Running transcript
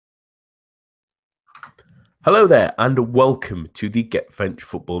Hello there, and welcome to the Get French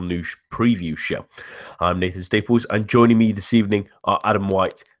Football News preview show. I'm Nathan Staples, and joining me this evening are Adam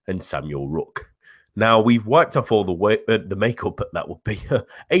White and Samuel Rook. Now, we've wiped off all the makeup, that would be,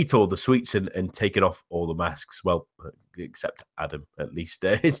 ate all the sweets and taken off all the masks. Well, except Adam, at least.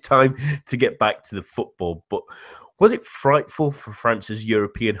 It's time to get back to the football. But was it frightful for France's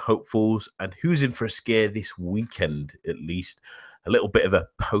European hopefuls? And who's in for a scare this weekend, at least? A little bit of a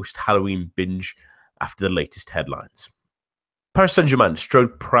post-Halloween binge after the latest headlines. Paris Saint-Germain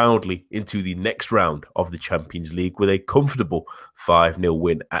strode proudly into the next round of the Champions League with a comfortable 5-0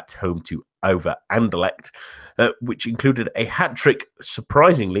 win at home to over Anderlecht, which included a hat-trick,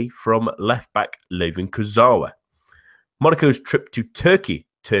 surprisingly, from left-back Layvin Kurzawa. Monaco's trip to Turkey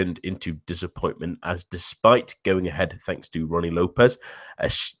turned into disappointment as, despite going ahead thanks to Ronnie Lopez, a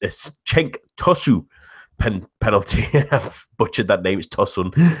Cenk Tosun penalty, I've butchered that name, it's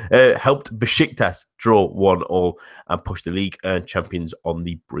Tosun, helped Besiktas draw 1-1 and push the league and champions on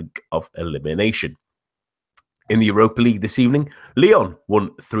the brink of elimination. In the Europa League this evening, Lyon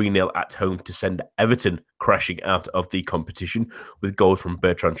won 3-0 at home to send Everton crashing out of the competition with goals from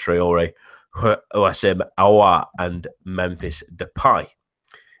Bertrand Traore, Ouassem Aouar and Memphis Depay.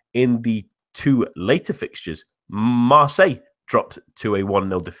 In the two later fixtures, Marseille dropped to a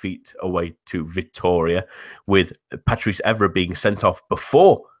 1-0 defeat away to Victoria, with Patrice Evra being sent off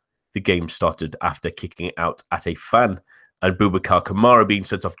before the game started after kicking it out at a fan, and Boubacar Kamara being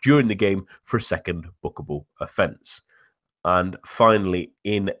sent off during the game for a second bookable offence. And finally,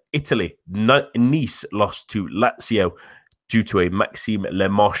 in Italy, Nice lost to Lazio due to a Maxime Le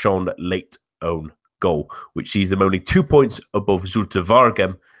Marchand late own goal, which sees them only 2 points above Zulte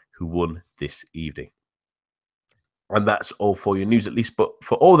Waregem, who won this evening. And that's all for your news, at least. But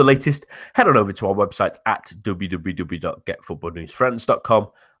for all the latest, head on over to our website at www.getfootballnewsfriends.com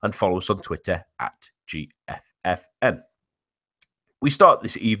and follow us on Twitter at GFFN. We start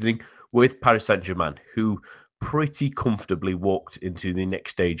this evening with Paris Saint-Germain, who pretty comfortably walked into the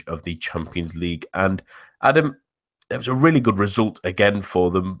next stage of the Champions League. And Adam, it was a really good result again for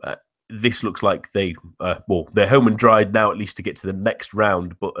them. This looks like they're home and dried now, at least to get to the next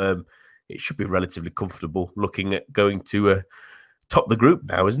round. But it should be relatively comfortable looking at going to top the group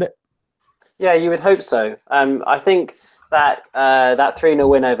now, isn't it? Yeah, you would hope so. I think that that 3-0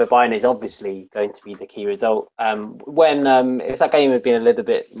 win over Bayern is obviously going to be the key result. If that game had been a little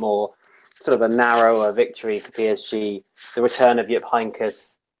bit more sort of a narrower victory for PSG, the return of Jupp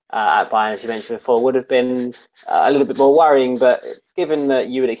Heynckes at Bayern, as you mentioned before, would have been a little bit more worrying. But given that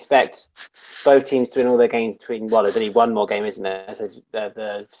you would expect both teams to win all their games there's only one more game, isn't there? So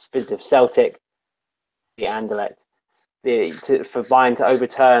the visit of Celtic, the Anderlecht. For Bayern to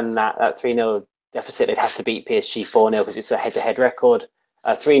overturn that 3-0 deficit, they'd have to beat PSG 4-0 because it's a head-to-head record.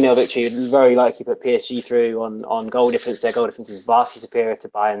 A 3-0 victory would very likely put PSG through on goal difference. Their goal difference is vastly superior to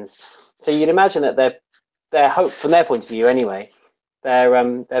Bayern's. So you'd imagine that their hope, from their point of view anyway,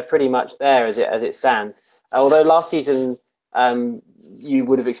 they're pretty much there as it stands. Although last season you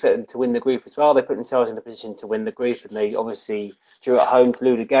would have expected them to win the group as well. They put themselves in a position to win the group, and they obviously drew at home to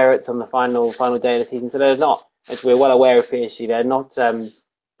Ludogorets on the final day of the season. So they're not, as we're well aware of PSG, they're not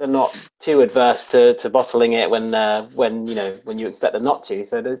too adverse to bottling it when you expect them not to.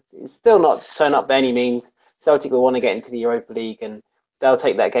 So it's still not sewn up by any means. Celtic will want to get into the Europa League, and they'll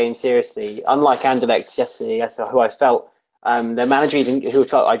take that game seriously. Unlike Anderlecht yesterday, who I felt their manager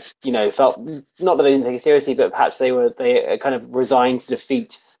felt not that they didn't take it seriously, but perhaps they kind of resigned to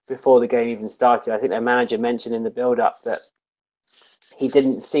defeat before the game even started. I think their manager mentioned in the build-up that he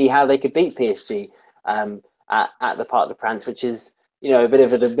didn't see how they could beat PSG at the Parc des Princes, which is a bit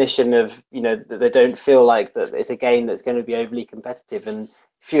of an admission of that they don't feel like that it's a game that's going to be overly competitive, and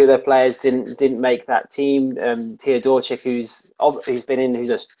few of their players didn't make that team. Teodorczyk, who's been in,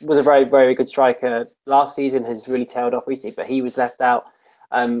 was a very, very good striker last season, has really tailed off recently, but he was left out.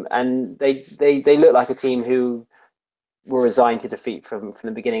 And they look like a team who were resigned to defeat from the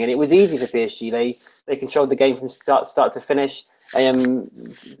beginning, and it was easy for PSG. They controlled the game from start to finish.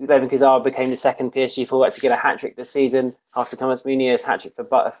 Layvin Kurzawa became the second PSG forward to get a hat-trick this season after Thomas Meunier's hat-trick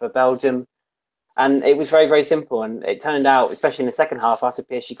for Belgium. And it was very, very simple. And it turned out, especially in the second half, after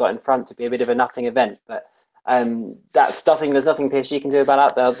PSG got in front, to be a bit of a nothing event. But that's nothing. There's nothing PSG can do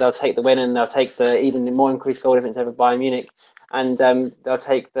about that. They'll take the win, and they'll take the even more increased goal difference over Bayern Munich. And they'll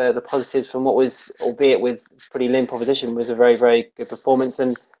take the positives from what was, albeit with pretty limp opposition, was a very, very good performance.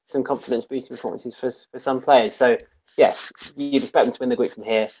 And some confidence boosting performances for some players. So yeah, you'd expect them to win the group from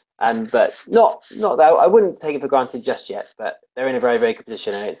here, but not that I wouldn't take it for granted just yet. But they're in a very, very good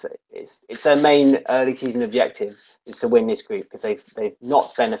position, and it's their main early season objective is to win this group, because they've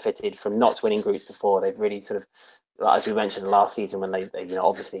not benefited from not winning groups before. They've really sort of, as we mentioned last season, when they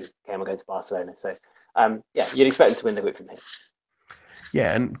obviously came against Barcelona. So yeah, you'd expect them to win the group from here.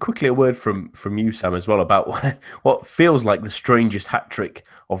 Yeah, and quickly a word from you, Sam, as well, about what feels like the strangest hat trick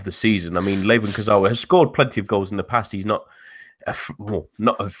of the season. I mean, Layvin Kurzawa has scored plenty of goals in the past. He's not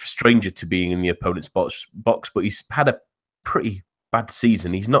not a stranger to being in the opponent's box, but he's had a pretty bad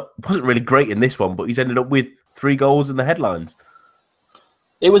season. Wasn't really great in this one, but he's ended up with 3 goals in the headlines.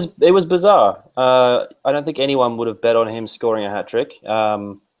 It was bizarre. I don't think anyone would have bet on him scoring a hat trick. I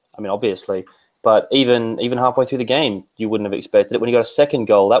mean, obviously. But even halfway through the game, you wouldn't have expected it. When he got a second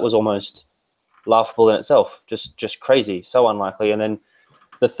goal, that was almost laughable in itself. Just crazy, so unlikely. And then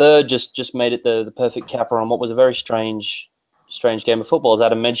the third just made it the perfect capper on what was a very strange game of football. As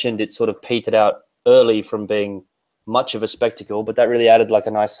Adam mentioned, it sort of petered out early from being much of a spectacle, but that really added like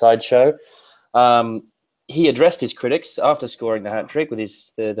a nice sideshow. He addressed his critics after scoring the hat trick with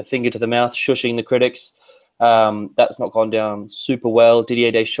the finger to the mouth, shushing the critics. That's not gone down super well.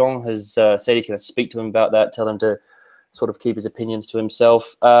 Didier Deschamps has said he's going to speak to him about that, tell him to sort of keep his opinions to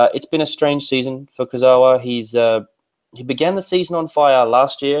himself. It's been a strange season for Kurzawa. He began the season on fire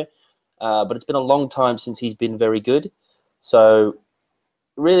last year, but it's been a long time since he's been very good. So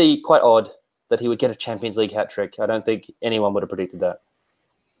really quite odd that he would get a Champions League hat-trick. I don't think anyone would have predicted that.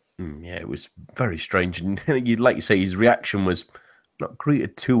 Yeah, it was very strange. And you'd like to say his reaction was not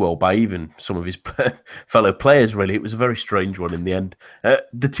greeted too well by even some of his fellow players, really. It was a very strange one in the end.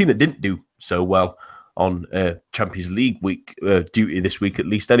 The team that didn't do so well on Champions League week duty this week, at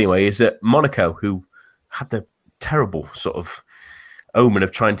least anyway, is Monaco, who had the terrible sort of omen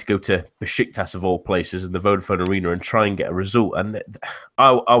of trying to go to Besiktas of all places in the Vodafone Arena and try and get a result. And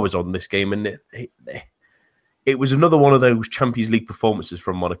I was on this game, and it was another one of those Champions League performances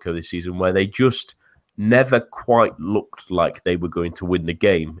from Monaco this season where they just never quite looked like they were going to win the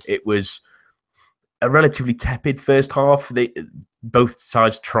game. It was a relatively tepid first half. Both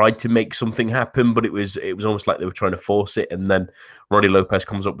sides tried to make something happen, but it was almost like they were trying to force it. And then Rony Lopez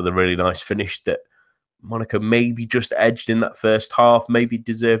comes up with a really nice finish that Monaco maybe just edged in that first half, maybe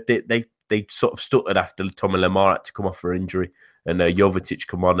deserved it. They sort of stuttered after Thomas Lemar had to come off for injury, and Jovetic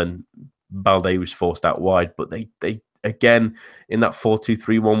come on, and Balde was forced out wide. But they again, in that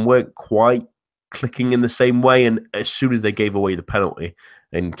 4-2-3-1, weren't quite clicking in the same way. And as soon as they gave away the penalty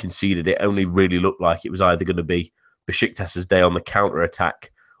and conceded, it only really looked like it was either going to be Besiktas' day on the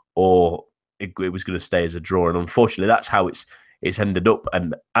counter-attack, or it was going to stay as a draw. And unfortunately, that's how it's ended up.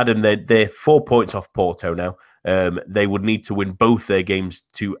 And Adam, they're 4 points off Porto now. They would need to win both their games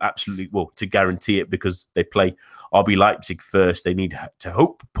to to guarantee it, because they play RB Leipzig first. They need to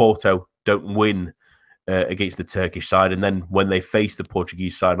hope Porto don't win against the Turkish side, and then when they face the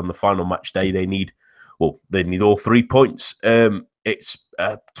Portuguese side on the final match day, they need all 3 points. It's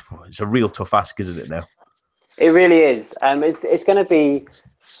a real tough ask, isn't it now? It really is. It's going to be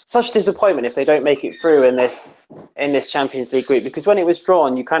such disappointment if they don't make it through in this Champions League group, because when it was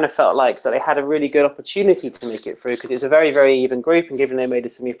drawn, you kind of felt like that they had a really good opportunity to make it through, because it was a very, very even group, and given they made the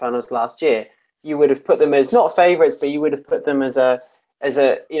semi-finals last year, you would have put them as not favourites, but you would have put them as a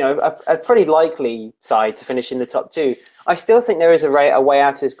pretty likely side to finish in the top 2. I still think there is a way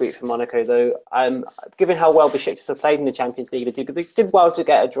out of this group for Monaco, though. Given how well Besiktas have played in the Champions League, they did well to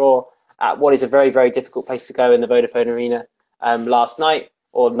get a draw at what is a very, very difficult place to go in the Vodafone Arena last night,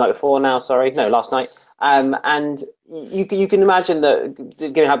 or the night before now, last night. And you can imagine that,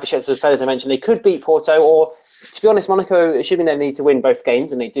 given how Besiktas' players I mentioned, they could beat Porto, or, to be honest, Monaco, assuming they need to win both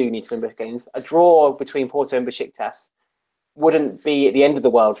games, and they do need to win both games, a draw between Porto and Besiktas wouldn't be at the end of the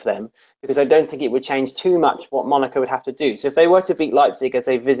world for them, because I don't think it would change too much what Monaco would have to do. So if they were to beat Leipzig as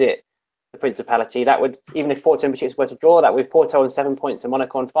they visit the Principality, that would, even if Porto and Besiktas were to draw, that with Porto on 7 points and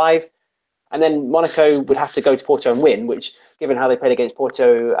Monaco on 5, and then Monaco would have to go to Porto and win, which, given how they played against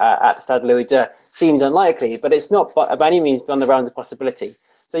Porto at the Stade Louis II, seems unlikely, but it's not by any means beyond the realms of possibility.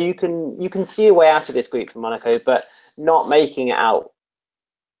 So you can see a way out of this group for Monaco, but not making it out,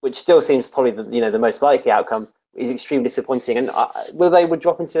 which still seems probably the most likely outcome, is extremely disappointing. And whether they would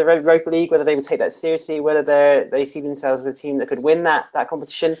drop into the Europa League, whether they would take that seriously, whether they see themselves as a team that could win that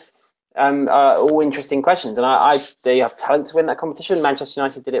competition, are all interesting questions. And they have talent to win that competition. Manchester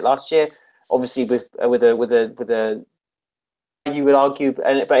United did it last year, obviously with a you would argue,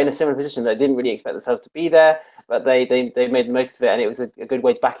 but in a similar position, they didn't really expect themselves to be there, but they made the most of it, and it was a good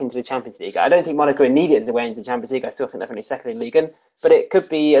way back into the Champions League. I don't think Monaco need it as a way into the Champions League. I still think they're only second in Ligue 1, but it could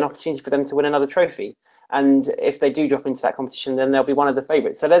be an opportunity for them to win another trophy. And if they do drop into that competition, then they'll be one of the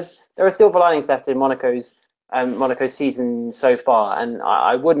favourites. So there are silver linings left in Monaco's season so far, and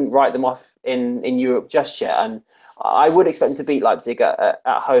I wouldn't write them off in Europe just yet. And I would expect them to beat Leipzig at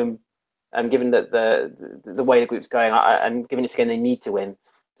home. Given that the way the group's going, and given it's a game they need to win.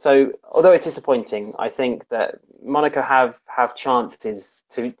 So although it's disappointing, I think that Monaco have chances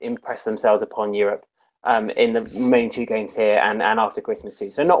to impress themselves upon Europe in the remaining 2 games here and after Christmas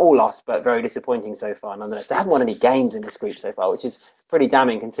too. So not all lost, but very disappointing so far nonetheless. They haven't won any games in this group so far, which is pretty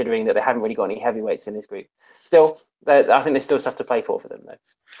damning considering that they haven't really got any heavyweights in this group. Still, I think there's still stuff to play for them though.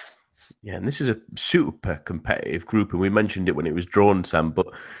 Yeah, and this is a super competitive group, and we mentioned it when it was drawn, Sam, but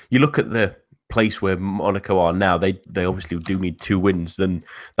you look at the place where Monaco are now, they obviously do need 2 wins. Then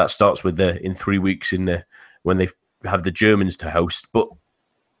that starts with in 3 weeks when they have the Germans to host. But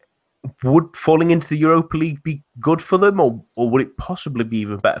would falling into the Europa League be good for them, or would it possibly be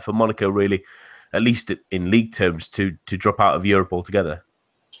even better for Monaco, really, at least in league terms, to drop out of Europe altogether?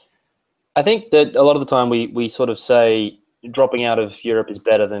 I think that a lot of the time we sort of say dropping out of Europe is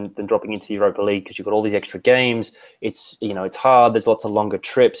better than dropping into the Europa League because you've got all these extra games. It's hard. There's lots of longer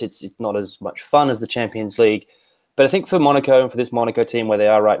trips. It's not as much fun as the Champions League. But I think for Monaco and for this Monaco team where they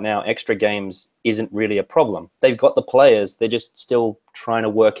are right now, extra games isn't really a problem. They've got the players. They're just still trying to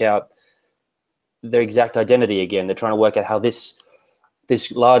work out their exact identity again. They're trying to work out how this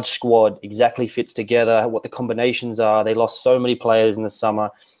large squad exactly fits together, what the combinations are. They lost so many players in the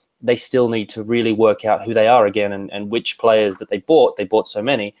summer. They still need to really work out who they are again and which players that they bought so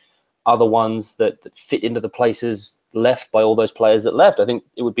many, are the ones that fit into the places left by all those players that left. I think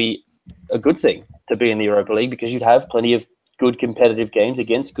it would be a good thing to be in the Europa League because you'd have plenty of good competitive games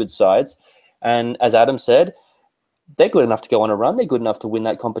against good sides. And as Adam said, they're good enough to go on a run. They're good enough to win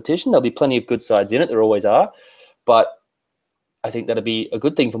that competition. There'll be plenty of good sides in it. There always are. But I think that'd be a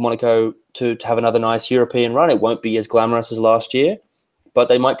good thing for Monaco to have another nice European run. It won't be as glamorous as last year, but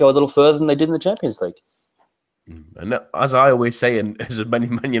they might go a little further than they did in the Champions League. And as I always say, and as many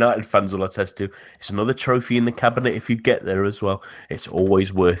Man United fans will attest to, it's another trophy in the cabinet if you get there as well. It's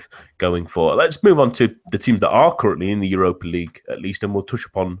always worth going for. Let's move on to the teams that are currently in the Europa League, at least, and we'll touch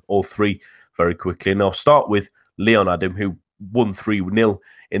upon all 3 very quickly. And I'll start with Lyon, Adam, who won 3-0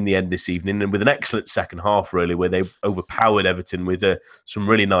 in the end this evening, and with an excellent second half, really, where they overpowered Everton with some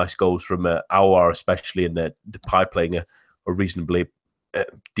really nice goals from Aouar, especially, and Depay playing a reasonably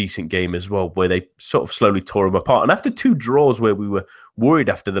decent game as well, where they sort of slowly tore them apart. And after 2 draws where we were worried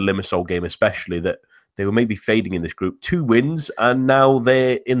after the Limassol game especially that they were maybe fading in this group, 2 wins, and now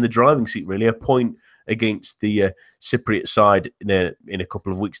they're in the driving seat, really. A point against the Cypriot side in a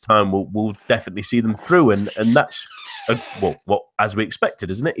couple of weeks' time will definitely see them through, and that's what as we expected,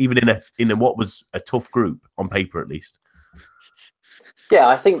 isn't it? Even in what was a tough group on paper, at least. Yeah,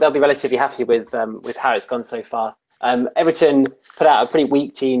 I think they'll be relatively happy with how it's gone so far. Everton put out a pretty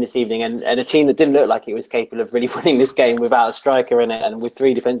weak team this evening, and a team that didn't look like it was capable of really winning this game without a striker in it, and with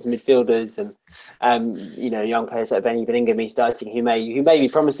 3 defensive midfielders and young players like Benny Beningame starting, who may be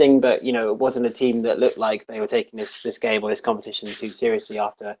promising, but it wasn't a team that looked like they were taking this game or this competition too seriously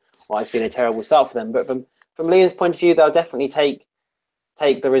after what has been a terrible start for them. But from Lyon's point of view, they'll definitely take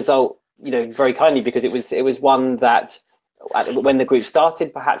the result very kindly, because it was one that when the group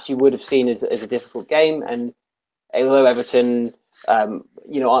started, perhaps you would have seen as a difficult game. And although Everton, aren't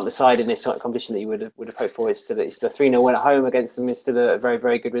the side in this competition that you would have hoped for, it's still a 3-0 win at home against them is still a very,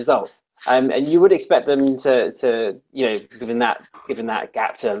 very good result. And you would expect them to given that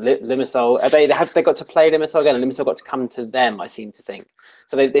gap to Limassol, they got to play Limassol again, and Limassol got to come to them, I seem to think.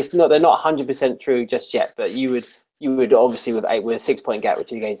 So they're not 100% through just yet, but you would obviously with a 6-point gap with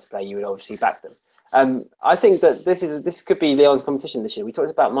 2 games to play, you would obviously back them. I think that this could be Lyon's competition this year. We talked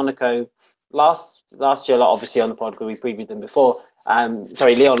about Monaco last year a lot, obviously, on the pod, because we previewed them before.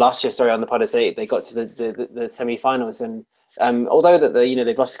 Lyon last year, on the pod, as they got to the semi-finals, and although that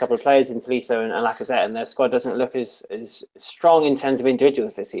they've lost a couple of players in Tolisso and Lacazette, and their squad doesn't look as strong in terms of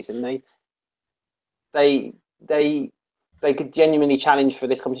individuals this season, they could genuinely challenge for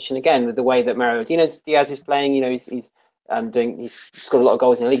this competition again with the way that Mario Diaz is playing. He's scored a lot of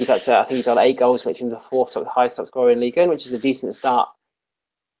goals in the league. He's on 8 goals, which is the 4th highest top scorer in Ligue 1, which is a decent start.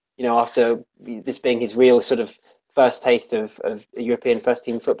 After this being his real sort of first taste of European first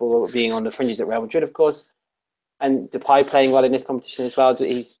team football, being on the fringes at Real Madrid, of course, and Depay playing well in this competition as well.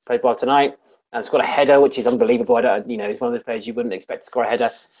 He's played well tonight. Scored a header, which is unbelievable. He's one of the players you wouldn't expect to score a header.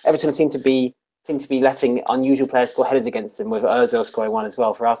 Everton seem to be seem to be letting unusual players score headers against them, with Ozil scoring one as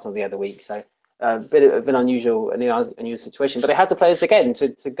well for Arsenal the other week. So a bit of an unusual situation. But they had the players again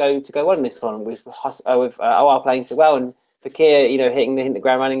to go well in this tournament, with Awar playing so well and Fekir, hitting the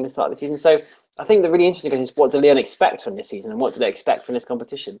ground running at the start of the season. So I think the really interesting thing is, what do Lyon expect from this season, and what do they expect from this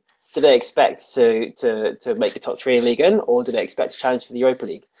competition? Do they expect to make the top three in Ligue 1, or do they expect to challenge for the Europa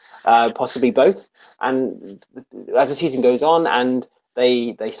League? Possibly both. And as the season goes on and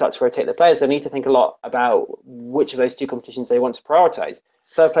they start to rotate the players, they need to think a lot about which of those two competitions they want to prioritise.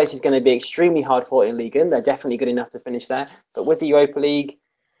 Third place is going to be extremely hard fought in Ligue 1. They're definitely good enough to finish there. But with the Europa League,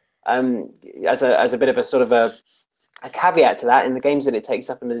 as a bit of a sort of a caveat to that, in the games that it takes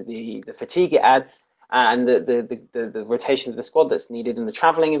up and the fatigue it adds, and the rotation of the squad that's needed and the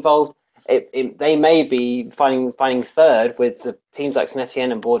travelling involved, they may be finding third with the teams like Saint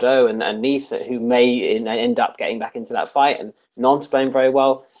Etienne and Bordeaux and Nice, who may end up getting back into that fight, and Nantes playing very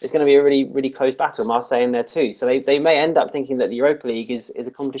well. It's going to be a really, really close battle. Marseille in there too. So they may end up thinking that the Europa League is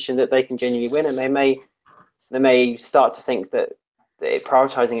a competition that they can genuinely win, and they may start to think that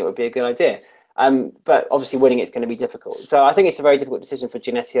prioritising it would be a good idea. But obviously winning it's going to be difficult. So I think it's a very difficult decision for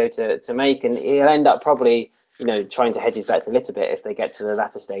Genesio to make, and he'll end up probably trying to hedge his bets a little bit if they get to the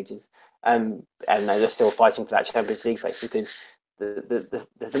latter stages, and they're still fighting for that Champions League place, because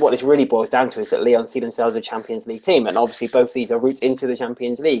what this really boils down to is that Lyon see themselves as a Champions League team, and obviously both these are routes into the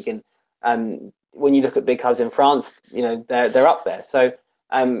Champions League, and when you look at big clubs in France, they're up there. So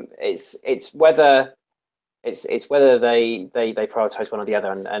it's whether they prioritise one or the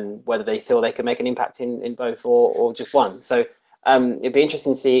other, and whether they feel they can make an impact in both or just one. So it'd be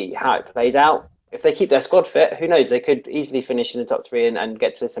interesting to see how it plays out. If they keep their squad fit, who knows? They could easily finish in the top three and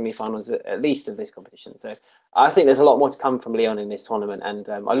get to the semi-finals at least of this competition. So I think there's a lot more to come from Lyon in this tournament, and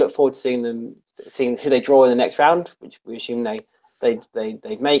I look forward to seeing who they draw in the next round, which we assume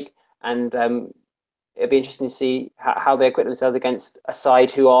they'd make, and it'd be interesting to see how they equip themselves against a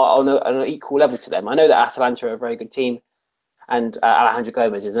side who are on an equal level to them. I know that Atalanta are a very good team, and Alejandro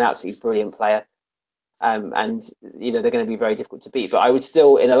Gomez is an absolutely brilliant player, and they're going to be very difficult to beat. But I would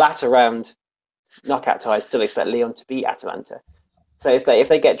still, in a latter round knockout tie, still expect Lyon to beat Atalanta. So if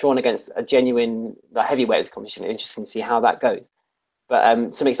they get drawn against a genuine heavyweight of this competition, it's interesting to see how that goes.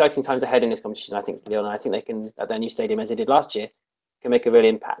 But some exciting times ahead in this competition, I think, for Lyon. I think they can, at their new stadium, as they did last year, can make a real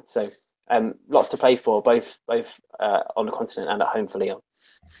impact. So lots to play for, both on the continent and at home for Lyon.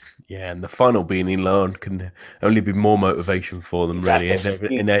 Yeah, and the final being in Lyon can only be more motivation for them, really, if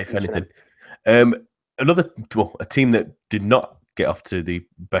anything. A team that did not get off to the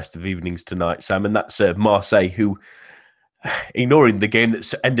best of evenings tonight, Sam, and that's Marseille, who, ignoring the game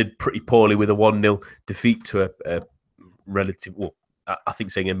that's ended pretty poorly with a 1-0 defeat to a relative, I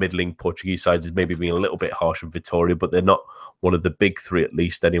think saying a middling Portuguese side is maybe being a little bit harsh on Vitória, but they're not one of the big three, at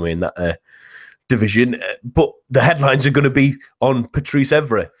least, anyway, in that division. But the headlines are going to be on Patrice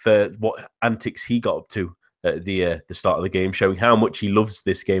Evra for what antics he got up to at the start of the game, showing how much he loves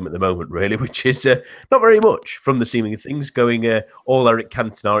this game at the moment, really, which is not very much from the seeming of things, going all Eric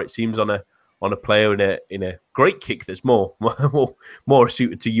Cantona, it seems, on a player in a great kick that's more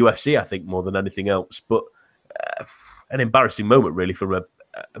suited to UFC, I think, more than anything else. But an embarrassing moment, really, from a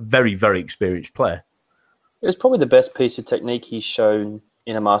very, very experienced player. It was probably the best piece of technique he's shown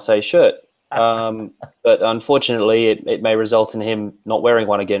in a Marseille shirt. But unfortunately, it may result in him not wearing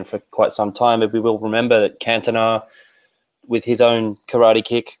one again for quite some time. But we will remember that Cantona, with his own karate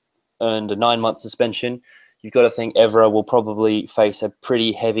kick, earned a 9-month suspension. You've got to think Evra will probably face a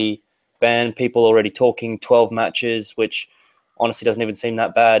pretty heavy ban. People already talking 12 matches, which honestly doesn't even seem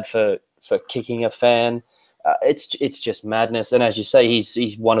that bad for kicking a fan. It's just madness. And as you say,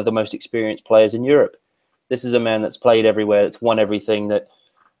 he's one of the most experienced players in Europe. This is a man that's played everywhere, that's won everything, that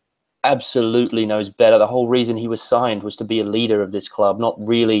absolutely knows better. The whole reason he was signed was to be a leader of this club, not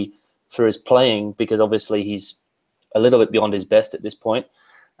really for his playing, because obviously he's a little bit beyond his best at this point,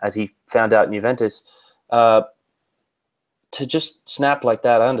 as he found out in Juventus. To just snap like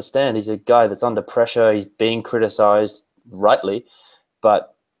that, I understand. He's a guy that's under pressure. He's being criticised rightly,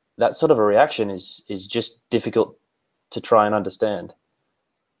 but that sort of a reaction is just difficult to try and understand.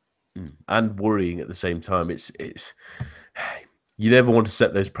 And worrying at the same time. It's you never want to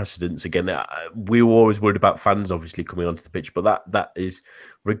set those precedents again. We were always worried about fans obviously coming onto the pitch, but that is,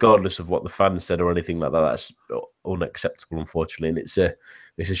 regardless of what the fans said or anything like that, that's unacceptable, unfortunately. And it's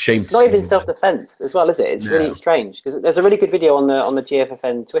a shame. It's not even self-defense as well, is it? It's really strange, because there's a really good video on the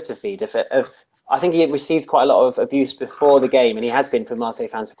GFFN Twitter feed of I think he received quite a lot of abuse before the game, and he has been for Marseille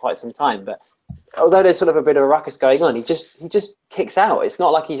fans for quite some time. But although there's sort of a bit of a ruckus going on, he just kicks out. It's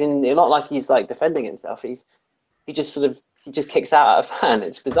not like he's like defending himself. He just kicks out at a fan.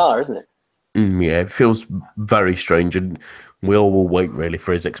 It's bizarre, isn't it? Yeah, it feels very strange, and we all will wait really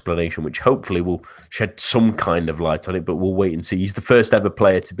for his explanation, which hopefully will shed some kind of light on it. But we'll wait and see. He's the first ever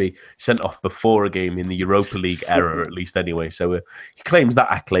player to be sent off before a game in the Europa League era, at least anyway. So he claims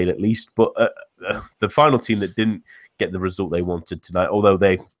that accolade at least. But the final team that didn't get the result they wanted tonight, although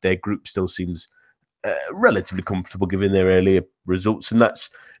their group still seems relatively comfortable given their earlier results, and that's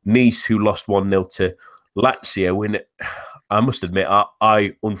Nice, who lost 1-0 to Lazio. In I must admit,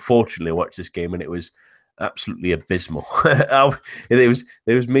 I unfortunately watched this game and it was absolutely abysmal. There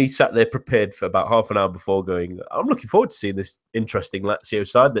was me sat there prepared for about half an hour before going, I'm looking forward to seeing this interesting Lazio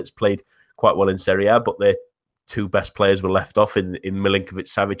side that's played quite well in Serie A, but their two best players were left off in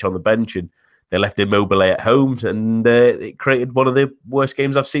Milinkovic-Savic on the bench, and they left Immobile at home, and it created one of the worst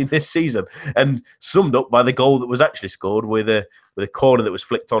games I've seen this season, and summed up by the goal that was actually scored with a corner that was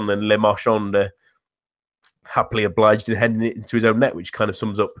flicked on, and Le Marchand happily obliged in heading it into his own net, which kind of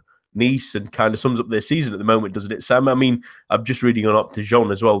sums up Nice and kind of sums up their season at the moment, doesn't it, Sam? I mean, I'm just reading on up to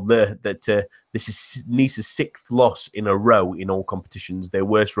Jean as well there that this is Nice's sixth loss in a row in all competitions, their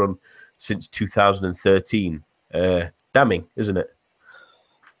worst run since 2013. Damning, isn't it?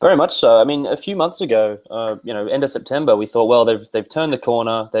 Very much so. I mean, a few months ago, end of September, we thought, well, they've turned the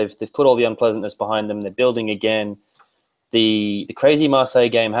corner, they've put all the unpleasantness behind them, they're building again. The crazy Marseille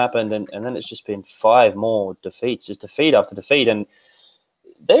game happened, and then it's just been 5 more defeats, just defeat after defeat, and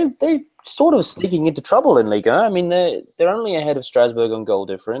they sort of sneaking into trouble in Liga. I mean, they're only ahead of Strasbourg on goal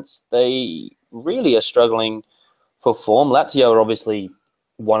difference. They really are struggling for form. Lazio are obviously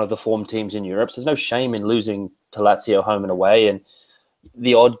one of the form teams in Europe, so there's no shame in losing to Lazio home and away, and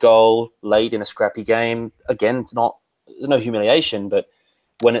the odd goal late in a scrappy game, again, there's no humiliation, but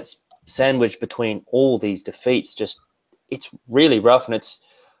when it's sandwiched between all these defeats, it's really rough, and it's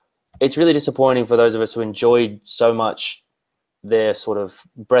really disappointing for those of us who enjoyed so much their sort of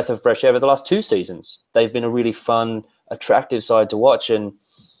breath of fresh air over the last 2 seasons. They've been a really fun, attractive side to watch, and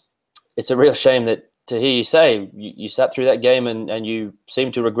it's a real shame that to hear you say you sat through that game and you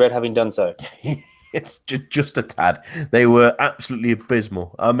seem to regret having done so. It's just a tad. They were absolutely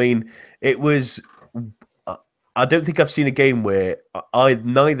abysmal. I mean, it was... I don't think I've seen a game where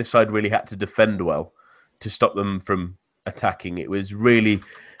neither side really had to defend well to stop them from attacking. It was really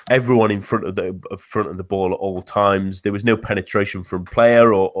everyone in front of the ball at all times. There was no penetration from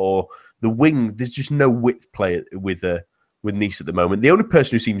player or the wing. There's just no width play with Nice at the moment. The only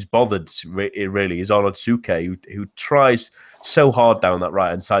person who seems bothered really is Arnold Suke, who tries so hard down that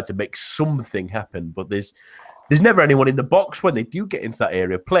right hand side to make something happen, but there's never anyone in the box when they do get into that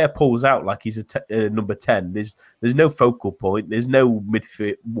area. Player pulls out like he's a number 10. There's no focal point. There's no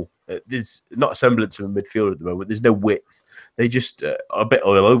midfield. There's not a semblance of a midfielder at the moment. There's no width. They just are a bit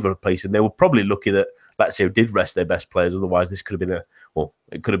all over the place, and they were probably lucky that Lazio did rest their best players. Otherwise, this could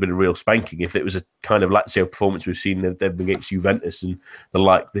have been a real spanking if it was a kind of Lazio performance we've seen them against Juventus and the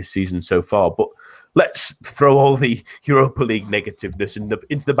like this season so far. But let's throw all the Europa League negativeness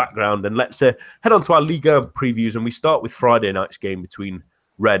into the background, and let's head on to our Liga previews. And we start with Friday night's game between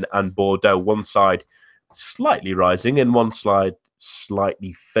Rennes and Bordeaux. One side slightly rising and one side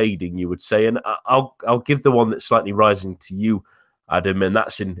slightly fading, you would say. And I'll give the one that's slightly rising to you, Adam, and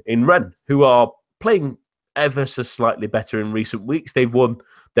that's in Rennes, who are playing ever so slightly better in recent weeks. They've won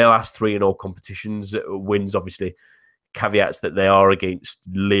their last 3 in all competitions. Wins, obviously, caveats that they are against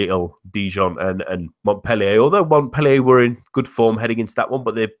Lille, Dijon, and Montpellier. Although Montpellier were in good form heading into that one,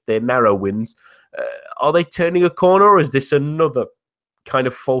 but they're narrow wins. Are they turning a corner, or is this another kind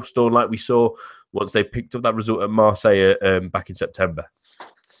of false dawn like we saw once they picked up that result at Marseille back in September?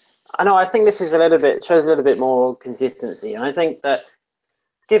 I know. I think this is shows a little bit more consistency, and I think that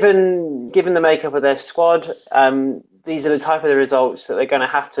given the makeup of their squad, these are the type of the results that they're going to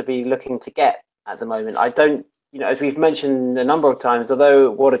have to be looking to get at the moment. I don't, as we've mentioned a number of times, although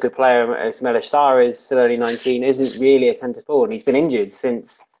what a good player as Meles Sarr is, still only 19, isn't really a centre forward. And he's been injured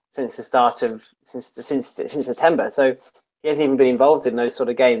since the start of since September, so he hasn't even been involved in those sort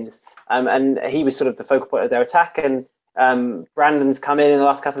of games. And he was sort of the focal point of their attack. And Brandon's come in the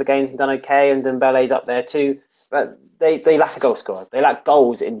last couple of games and done okay, and Dembele's up there too. But they lack a goal scorer. They lack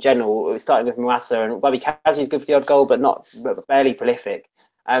goals in general, starting with Mouassa, and Wabi Kazi's good for the odd goal, but barely prolific.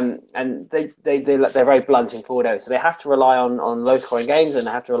 And they're very blunt in forward area, so they have to rely on low scoring games, and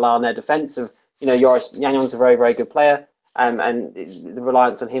they have to rely on their defence. Joris Gnagnon a very, very good player, and the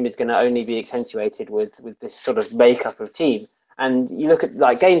reliance on him is going to only be accentuated with this sort of makeup of team. And you look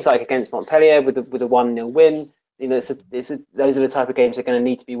at games like against Montpellier with a 1-0 win. Those are the type of games they're going to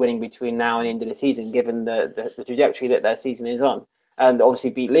need to be winning between now and the end of the season, given the trajectory that their season is on. And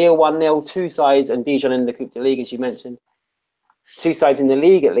obviously beat Lille 1-0, 2 sides, and Dijon in the Coupe de Ligue, as you mentioned. two sides in the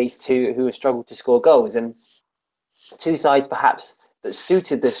league at least who have struggled to score goals, and two sides perhaps that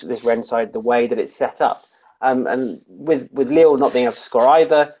suited this Rennes side the way that it's set up. And with Lille not being able to score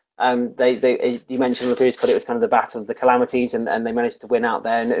either, you mentioned on the previous call, it was kind of the battle of the calamities, and they managed to win out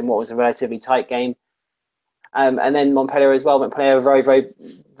there in what was a relatively tight game. And then Montpellier as well. Montpellier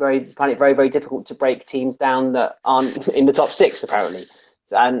find it very, very difficult to break teams down that aren't in the top six, apparently.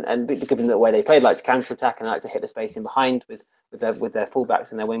 And given the way they played, like to counter attack and like to hit the space in behind with their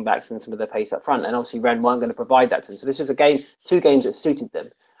fullbacks and their wing backs and some of their pace up front. And obviously Rennes weren't going to provide that to them. So this was two games that suited them.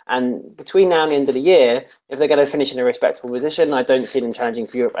 And between now and the end of the year, if they're going to finish in a respectable position, I don't see them challenging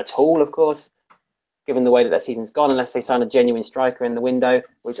for Europe at all, of course, given the way that their season's gone, unless they sign a genuine striker in the window,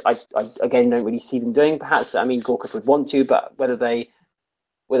 which I again don't really see them doing. Perhaps, I mean, Gorkov would want to, but whether they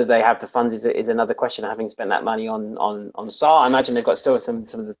have the funds is another question. Having spent that money on Sarr, I imagine they've got still some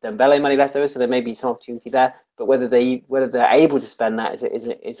of the Dembele money left over, so there may be some opportunity there. But whether they're able to spend that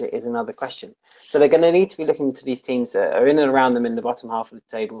is another question. So they're going to need to be looking to these teams that are in and around them in the bottom half of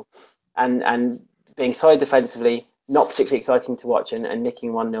the table, and being solid defensively, not particularly exciting to watch, and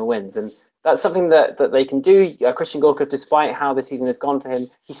nicking 1-0 wins. And that's something that they can do. Christian Gorkov, despite how the season has gone for him,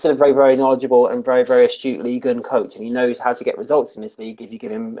 he's still a very, very knowledgeable and very, very astute Ligue 1 coach, and he knows how to get results in this league if you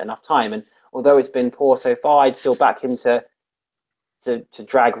give him enough time. And although it's been poor so far, I'd still back him to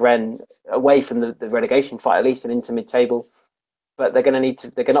drag Rennes away from the relegation fight at least and into mid-table. But they're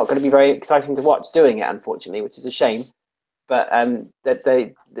not going to be very exciting to watch doing it, unfortunately, which is a shame. But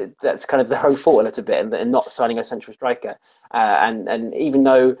that's kind of their own fault a little bit, and not signing a central striker. And even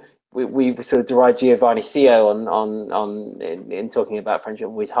though we sort of deride Giovanni Sio in talking about French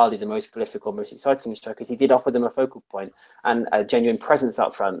football, he's hardly the most prolific or most exciting strikers, he did offer them a focal point and a genuine presence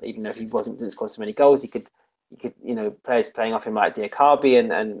up front. Even though he didn't score so many goals, he could players playing off him like Diakabi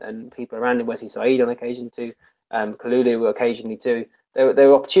and people around him, Wesley Said on occasion too, Kalulu occasionally too. There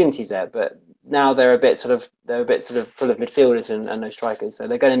were opportunities there, but now they're a bit sort of full of midfielders and no strikers. So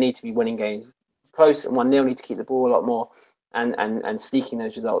they're going to need to be winning games close and 1-0, need to keep the ball a lot more and sneaking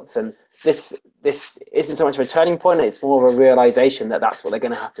those results. And this isn't so much of a turning point; it's more of a realization that that's what they're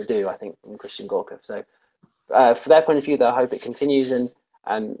going to have to do, I think, from Christian Gorkov. So for their point of view, I hope it continues, and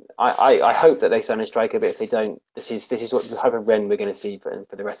I hope that they sign a striker. But if they don't, this is what the type of Rennes we're going to see for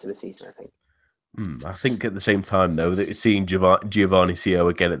the rest of the season, I think. I think at the same time, though, that seeing Giovanni Sio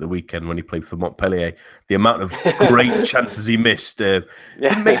again at the weekend when he played for Montpellier, the amount of great chances he missed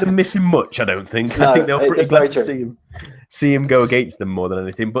didn't make them miss him much, I don't think. No, I think they were pretty glad to see him go against them more than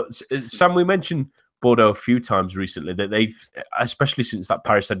anything. But Sam, we mentioned Bordeaux a few times recently that they've, especially since that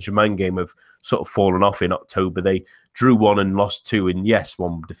Paris Saint-Germain game, have sort of fallen off in October. They drew 1 and lost 2, and yes,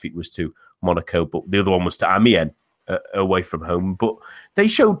 one defeat was to Monaco, but the other one was to Amiens away from home. But they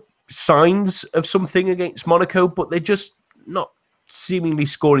showed signs of something against Monaco, but they're just not seemingly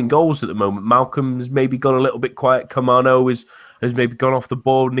scoring goals at the moment. Malcolm's maybe gone a little bit quiet. Camano has maybe gone off the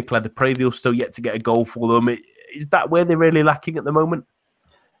board. Nicolas Depreville still yet to get a goal for them. Is that where they're really lacking at the moment?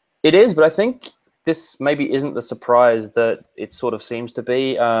 It is, but I think this maybe isn't the surprise that it sort of seems to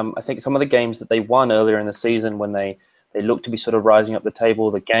be. I think some of the games that they won earlier in the season when they looked to be sort of rising up the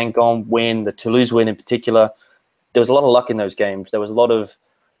table, the Guingamp win, the Toulouse win in particular, there was a lot of luck in those games. There was a lot of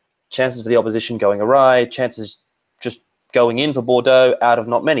chances for the opposition going awry, chances just going in for Bordeaux out of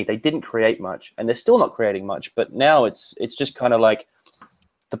not many. They didn't create much, and they're still not creating much. But now it's just kind of like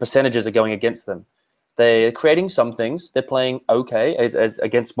the percentages are going against them. They're creating some things. They're playing okay as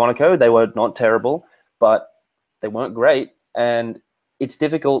against Monaco. They were not terrible, but they weren't great. And it's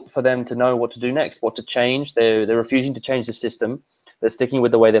difficult for them to know what to do next, what to change. They're refusing to change the system. They're sticking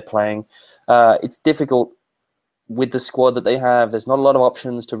with the way they're playing. It's difficult with the squad that they have. There's not a lot of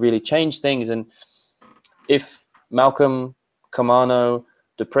options to really change things. And if Malcolm, Camano,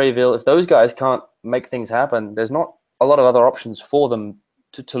 Depreville, if those guys can't make things happen, there's not a lot of other options for them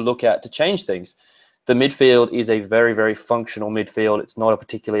to look at to change things. The midfield is a very, very functional midfield. It's not a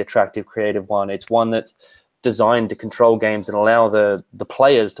particularly attractive, creative one. It's one that's designed to control games and allow the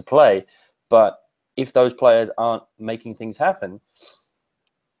players to play. But if those players aren't making things happen,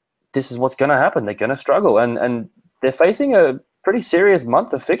 this is what's going to happen. They're going to struggle. And they're facing a pretty serious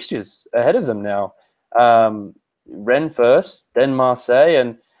month of fixtures ahead of them now. Rennes first, then Marseille,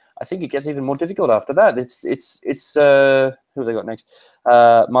 and I think it gets even more difficult after that. It's who have they got next?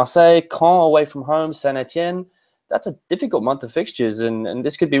 Marseille, Caen away from home, Saint-Etienne. That's a difficult month of fixtures, and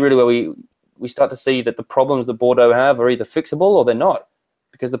this could be really where we start to see that the problems that Bordeaux have are either fixable or they're not,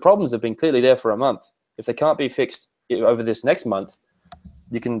 because the problems have been clearly there for a month. If they can't be fixed over this next month,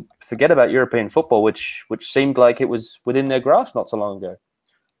 you can forget about European football, which seemed like it was within their grasp not so long ago.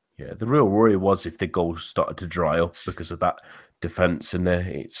 Yeah, the real worry was if the goals started to dry up because of that defence, and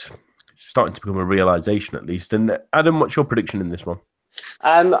it's starting to become a realisation at least. And Adam, what's your prediction in this one?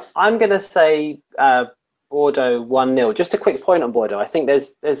 I'm going to say Bordeaux 1-0. Just a quick point on Bordeaux. I think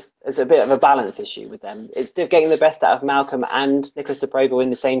there's a bit of a balance issue with them. It's getting the best out of Malcolm and Nicolas de Preval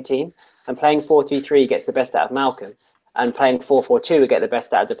in the same team, and playing 4-3-3 gets the best out of Malcolm, and playing 4-4-2 would get the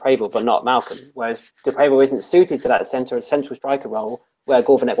best out of de Preval, but not Malcolm. Whereas de Preval isn't suited to that central striker role where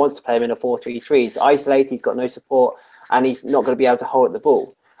Gourvenec wants to play him in a 4-3-3. He's isolated, he's got no support, and he's not going to be able to hold the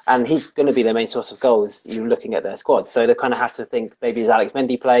ball. And he's going to be their main source of goals. You're looking at their squad, so they kind of have to think, maybe does Alex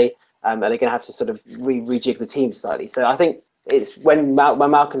Mendy play? Are they going to have to sort of rejig the team slightly? So I think it's when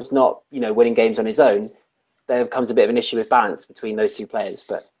Malcolm's not, winning games on his own, there comes a bit of an issue with balance between those two players.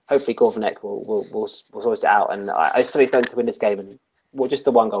 But hopefully Gourvenec will sort it out. And I still expect to win this game, and just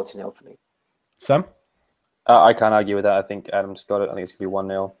the 1-0 for me. Sam? I can't argue with that. I think Adam's got it. I think it's going to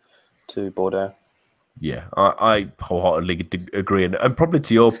be 1-0 to Bordeaux. Yeah, I wholeheartedly agree. And probably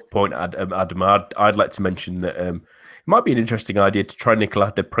to your point, Adam, I'd like to mention that it might be an interesting idea to try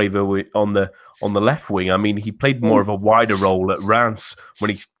Nicolas de Preval on the left wing. I mean, he played more of a wider role at Reims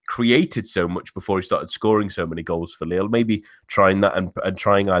when he created so much before he started scoring so many goals for Lille. Maybe trying that and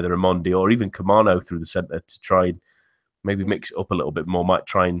trying either Amondi or even Camano through the centre to try and maybe mix it up a little bit more. Might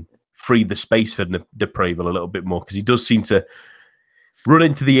try and free the space for de Preval a little bit more, because he does seem to run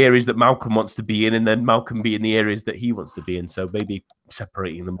into the areas that Malcolm wants to be in, and then Malcolm be in the areas that he wants to be in. So maybe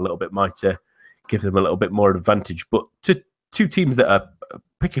separating them a little bit might give them a little bit more advantage. But to two teams that are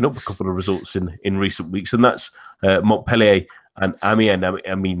picking up a couple of results in recent weeks, and that's Montpellier and Amiens.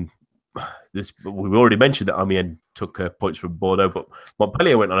 I mean, we've already mentioned that Amiens took points from Bordeaux, but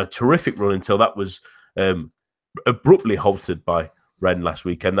Montpellier went on a terrific run until that was abruptly halted by Rennes last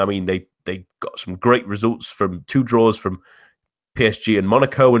weekend. I mean, they got some great results from 2 draws from PSG and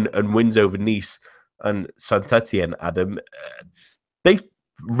Monaco, and wins over Nice and Saint-Etienne. Adam, they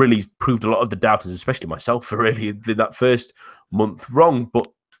really proved a lot of the doubters, especially myself, for really in that first month wrong. But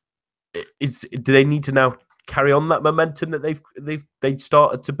do they need to now carry on that momentum that they've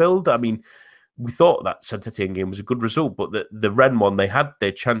started to build? I mean, we thought that Saint-Etienne game was a good result, but the Rennes one, they had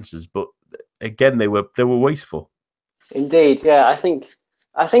their chances, but again they were wasteful. Indeed, yeah. I think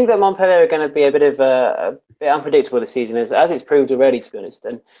that Montpellier are going to be a bit unpredictable this season, as it's proved already, to be honest.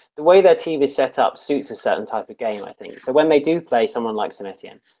 And the way their team is set up suits a certain type of game, I think. So when they do play someone like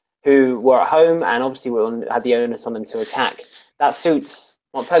Saint-Etienne, who were at home and obviously will have the onus on them to attack, that suits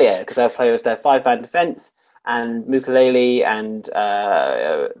Montpellier, because they'll play with their 5-man defence, and Mukulele and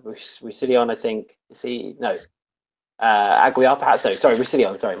Roussillon, I think. Aguiar, perhaps. No, sorry,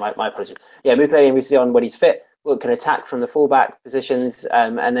 Roussillon. Sorry, my apologies. Yeah, Mukulele and Roussillon, when he's fit, can attack from the fullback positions,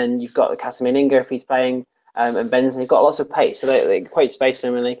 and then you've got Casimir Ninga if he's playing, and Benson. They've got lots of pace, so they create space for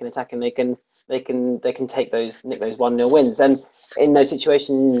them, and they can attack, and they can nick those 1-0 wins. And in those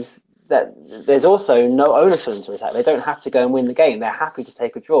situations, that there's also no onus on them to attack. They don't have to go and win the game. They're happy to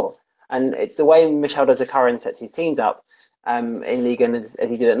take a draw. And the way Michel de Zakarian sets his teams up in Ligue 1, as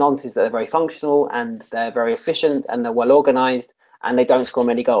he did at Nantes, is that they're very functional and they're very efficient and they're well organised, and they don't score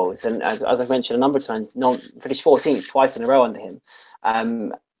many goals. And as I've mentioned a number of times, finished 14th twice in a row under him,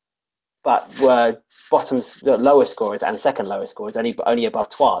 but were lowest scorers and second lowest scorers, only above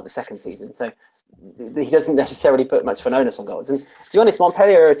Troyes the second season. So he doesn't necessarily put much of an onus on goals. And to be honest,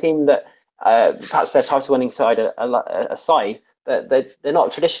 Montpellier are a team that, perhaps their title-winning side aside, that they're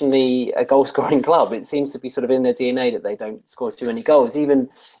not traditionally a goal-scoring club. It seems to be sort of in their DNA that they don't score too many goals. Even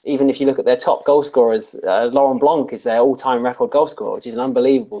if you look at their top goal scorers, Laurent Blanc is their all-time record goal scorer, which is an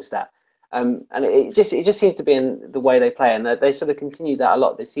unbelievable stat. And it just seems to be in the way they play, and they sort of continue that a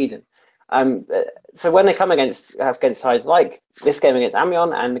lot this season. So when they come against sides like this game against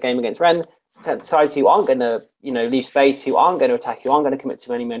Amiens and the game against Rennes, sides who aren't going to leave space, who aren't going to attack, who aren't going to commit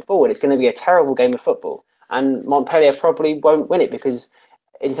too many men forward, it's going to be a terrible game of football. And Montpellier probably won't win it, because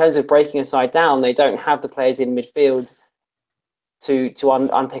in terms of breaking a side down, they don't have the players in midfield to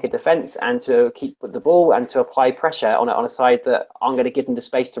unpick a defence and to keep the ball and to apply pressure on a side that aren't going to give them the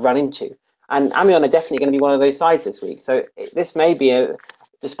space to run into. And Amiens are definitely going to be one of those sides this week. So this may be,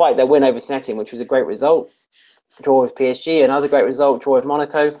 despite their win over Saint-Etienne, which was a great result, draw with PSG, another great result, draw with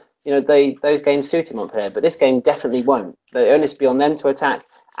Monaco, those games suited Montpellier, but this game definitely won't. The onus will be on them to attack.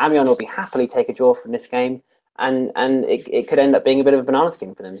 Amiens will be happily take a draw from this game, and it could end up being a bit of a banana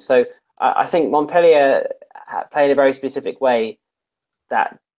skin for them. So I think Montpellier play in a very specific way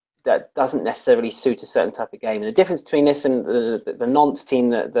that doesn't necessarily suit a certain type of game. And the difference between this and the Nantes team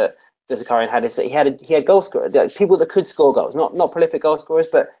that de Zakarian had is that he had goal scorers, people that could score goals, not prolific goal scorers,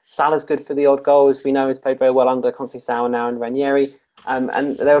 but Salah's good for the odd goals. We know he's played very well under Conceição now and Ranieri. And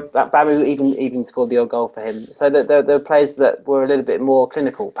Bamu even scored the odd goal for him. So there were players that were a little bit more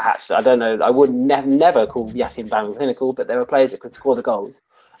clinical, perhaps. I don't know. I would never call Yassine Bamu clinical, but there were players that could score the goals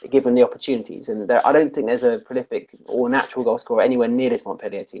given the opportunities. And I don't think there's a prolific or natural goal scorer anywhere near this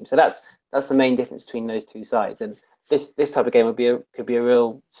Montpellier team. So that's the main difference between those two sides. And this type of game could be a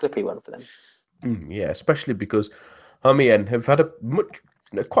real slippery one for them. Yeah, especially because Amiens have had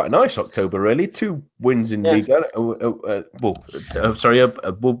quite a nice October, really. 2 wins in Liga. Win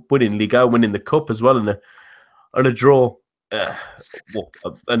in Liga, winning the cup as well, and a draw. A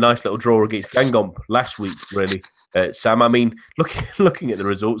nice little draw against Guingamp last week, really. Sam, I mean, looking at the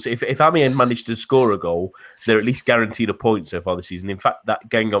results, if Amiens managed to score a goal, they're at least guaranteed a point so far this season. In fact, that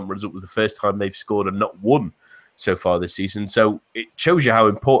Guingamp result was the first time they've scored and not won so far this season. So it shows you how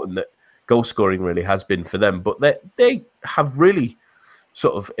important that goal scoring really has been for them. But they have really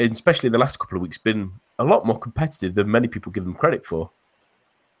sort of, especially in the last couple of weeks, been a lot more competitive than many people give them credit for.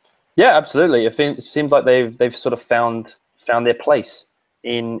 Yeah, absolutely. It seems like they've sort of found their place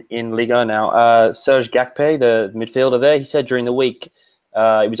in Liga now. Serge Gakpe, the midfielder there, he said during the week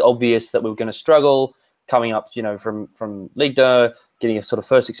it was obvious that we were going to struggle coming up, from Liga, getting a sort of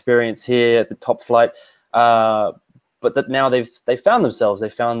first experience here at the top flight. But that now they've found themselves. They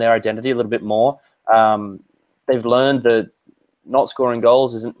found their identity a little bit more. They've learned that not scoring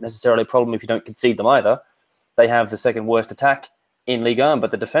goals isn't necessarily a problem if you don't concede them either. They have the second worst attack in Ligue 1,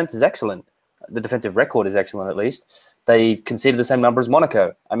 but the defense is excellent. The defensive record is excellent, at least. They conceded the same number as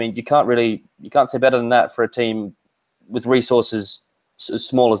Monaco. I mean, you can't say better than that for a team with resources as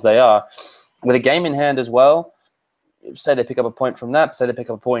small as they are. With a game in hand as well, say they pick up a point from that, say they pick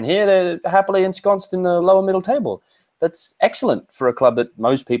up a point here, they're happily ensconced in the lower middle table. That's excellent for a club that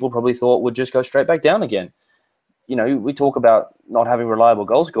most people probably thought would just go straight back down again. We talk about not having reliable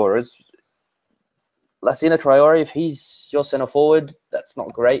goal scorers. Lassina Traore, if he's your centre forward, that's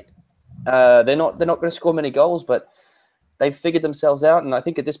not great. They're not going to score many goals, but they've figured themselves out, and I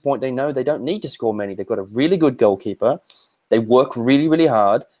think at this point they know they don't need to score many. They've got a really good goalkeeper. They work really, really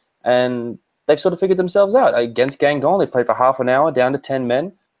hard, and they've sort of figured themselves out. Against Guingamp, they played for half an hour, down to 10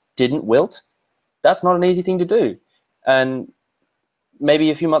 men, didn't wilt. That's not an easy thing to do. And maybe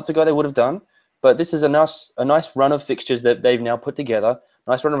a few months ago they would have done, but this is a nice run of fixtures that they've now put together,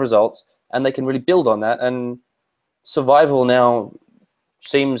 nice run of results, and they can really build on that. And survival now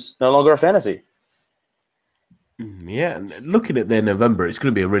seems no longer a fantasy. Yeah, and looking at their November, it's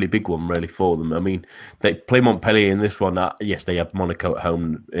going to be a really big one, really, for them. I mean, they play Montpellier in this one. Yes, they have Monaco at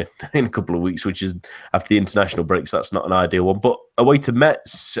home in a couple of weeks, which is after the international breaks. That's not an ideal one. But away to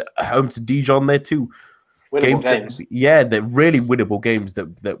Metz, home to Dijon, they're 2 games. They're really winnable games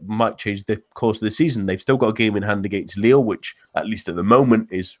that might change the course of the season. They've still got a game in hand against Lille, which at least at the moment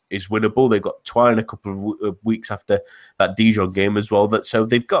is winnable. They've got Troyes in a couple of weeks after that Dijon game as well. So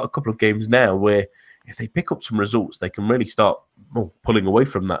they've got a couple of games now where if they pick up some results, they can really start pulling away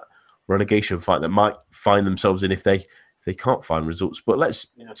from that relegation fight that might find themselves in if they can't find results. But let's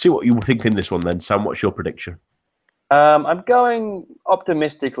see what you think in this one then, Sam. What's your prediction? I'm going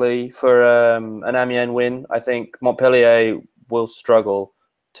optimistically for an Amiens win. I think Montpellier will struggle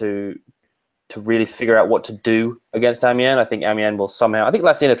to really figure out what to do against Amiens. I think Amiens will somehow. I think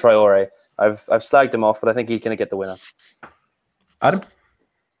Lassina Traore. I've slagged him off, but I think he's going to get the winner. Adam?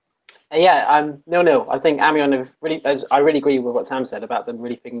 Yeah, 0-0. I think Amiens have really. I really agree with what Sam said about them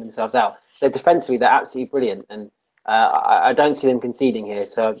really figuring themselves out. They're defensively, they're absolutely brilliant, and I don't see them conceding here.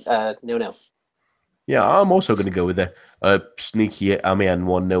 So 0-0. Yeah, I'm also going to go with a sneaky Amiens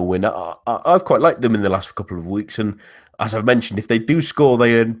 1-0 win. I've quite liked them in the last couple of weeks, and as I've mentioned, if they do score,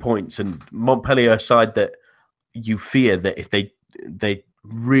 they earn points. And Montpellier, a side that you fear that if they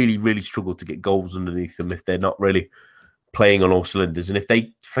really, really struggle to get goals underneath them, if they're not really playing on all cylinders, and if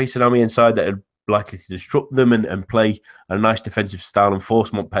they face an Amiens side that are likely to disrupt them and play a nice defensive style and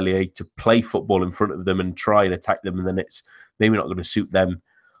force Montpellier to play football in front of them and try and attack them, and then it's maybe not going to suit them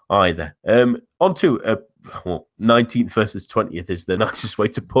either. On to 19th versus 20th is the nicest way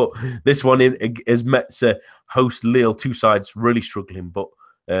to put this one in, as Metz host Lille, 2 sides really struggling, but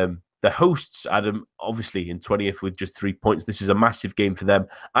the hosts, Adam, obviously in 20th with just 3 points. This is a massive game for them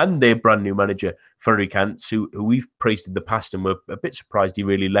and their brand new manager, Frédéric Hantz, who we've praised in the past, and we're a bit surprised he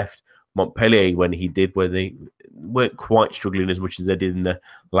really left Montpellier when he did, where they weren't quite struggling as much as they did in the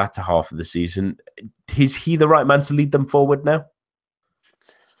latter half of the season. Is he the right man to lead them forward now?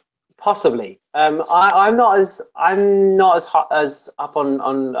 Possibly. I'm not as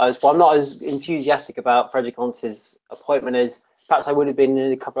enthusiastic about Frédéric Hantz's appointment as perhaps I would have been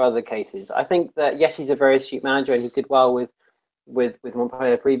in a couple of other cases. I think that yes, he's a very astute manager and he did well with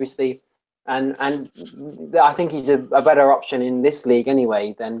Montpellier previously. and I think he's a better option in this league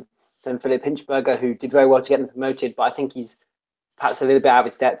anyway than Philip Hinchberger, who did very well to get them promoted. But I think he's perhaps a little bit out of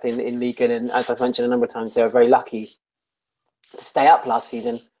his depth in Liga, and as I've mentioned a number of times, they were very lucky to stay up last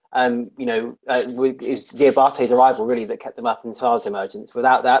season. It was Diabate's arrival really that kept them up in Sar's emergence.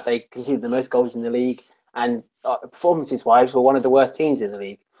 Without that, they conceded the most goals in the league, and performances-wise, were one of the worst teams in the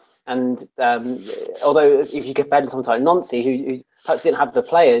league. And although if you compare to someone like Nancy, who perhaps didn't have the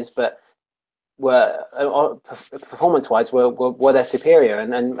players, but were performance-wise were their superior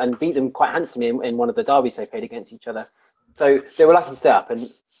and beat them quite handsomely in one of the derbies they played against each other. So they were lucky to stay up. And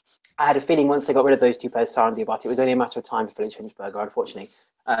I had a feeling once they got rid of those two players, Sarr and Diabate, it was only a matter of time for Philip Hinchberger, unfortunately.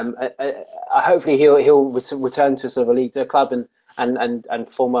 Hopefully he'll return to sort of a League Two club and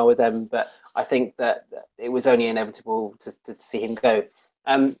perform well with them. But I think that it was only inevitable to see him go.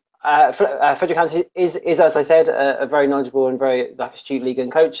 Frederick Hansen is, as I said, a very knowledgeable and very astute league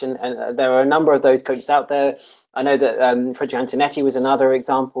and coach, and there are a number of those coaches out there. I know that Frederick Antonetti was another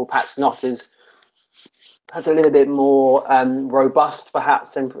example, perhaps not as a little bit more robust,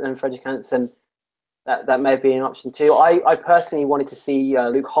 perhaps, than Frederick Hansen. That may be an option too. I personally wanted to see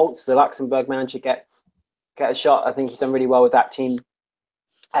Luke Holtz, the Luxembourg manager, get a shot. I think he's done really well with that team,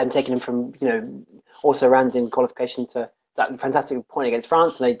 and taking him from also runs in qualification to that fantastic point against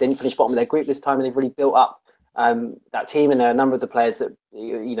France, and they didn't finish bottom of their group this time, and they've really built up that team, and there are a number of the players that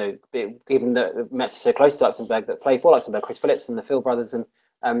given that Metz is so close to Luxembourg, that play for Luxembourg, Chris Phillips and the Phil brothers, and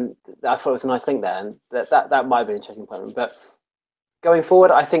I thought it was a nice link there, and that might have been an interesting point. But going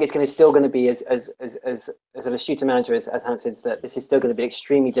forward, I think it's still going to be as an astute manager as Hans says, that this is still going to be an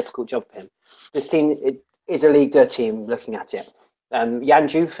extremely difficult job for him. This team is a League Two team looking at it. Jan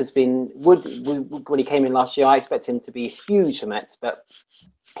Juve has been when he came in last year. I expect him to be huge for Metz, but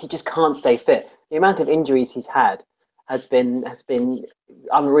he just can't stay fit. The amount of injuries he's had has been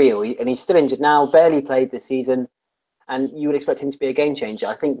unreal, and he's still injured now. Barely played this season, and you would expect him to be a game changer.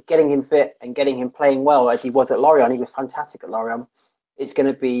 I think getting him fit and getting him playing well as he was at Lorient, he was fantastic at Lorient. It's going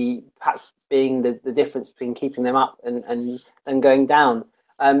to be perhaps being the difference between keeping them up and going down.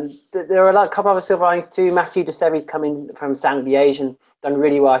 There are a couple of other silver linings too. Mathieu de Sevy's coming from Saint Liège and done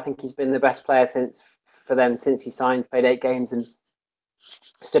really well. I think he's been the best player for them since he signed. Played 8 games and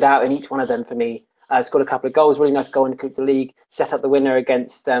stood out in each one of them for me. Scored a couple of goals, really nice goal in the league. Set up the winner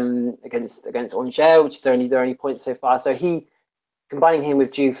against Angers, which is their only points so far. So combining him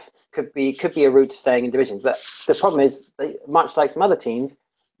with Juve could be a route to staying in division. But the problem is, much like some other teams,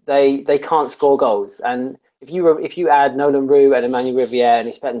 they can't score goals. And if you add Nolan Roux and Emmanuel Riviere and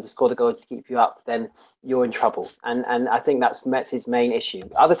expect them to score the goals to keep you up, then you're in trouble. And I think that's Metz's main issue.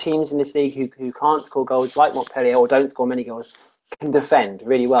 Other teams in this league who can't score goals, like Montpellier, or don't score many goals, can defend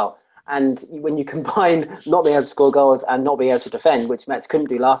really well. And when you combine not being able to score goals and not being able to defend, which Metz couldn't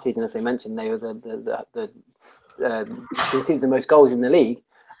do last season, as I mentioned, they were conceded the most goals in the league.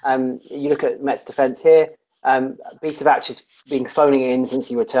 You look at Metz defence here. Bisevac has been phoning it in since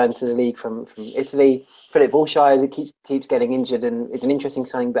he returned to the league from Italy. Philip Wilshire keeps getting injured and is an interesting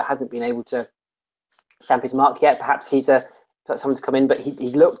signing, but hasn't been able to stamp his mark yet. Perhaps he's someone to come in, but he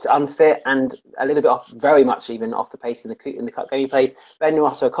looked unfit and a little bit off, very much even off the pace in the cup game he played.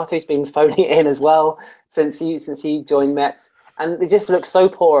 Benoit Sokoto's been phoning it in as well since he joined Metz. And they just look so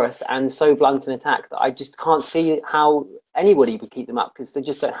porous and so blunt in attack that I just can't see how anybody would keep them up, because they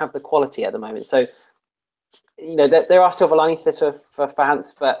just don't have the quality at the moment. So, there are silver linings for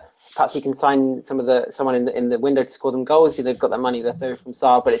Hans, but perhaps he can sign someone in the window to score them goals. They've got that money left over from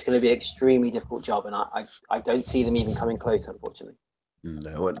Sarr, but it's going to be an extremely difficult job, and I don't see them even coming close, unfortunately.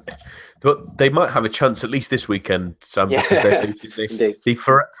 No, but they might have a chance at least this weekend, Sam, because they're facing the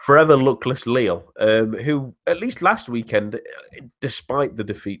forever luckless Lille, who at least last weekend, despite the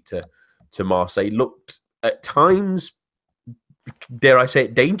defeat to Marseille, looked at times, dare I say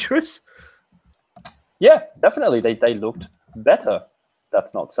it, dangerous. Yeah, definitely. They looked better.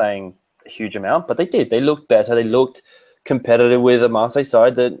 That's not saying a huge amount, but they did. They looked better. They looked competitive with a Marseille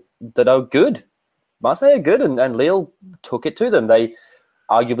side that are good. Marseille are good, and Lille took it to them. They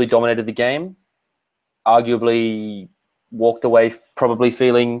arguably dominated the game, arguably walked away probably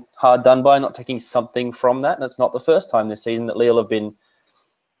feeling hard done by, not taking something from that. And it's not the first time this season that Lille have been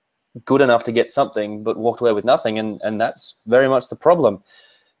good enough to get something but walked away with nothing, and that's very much the problem.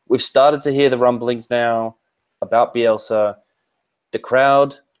 We've started to hear the rumblings now about Bielsa, the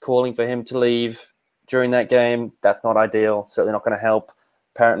crowd calling for him to leave during that game. That's not ideal, certainly not going to help.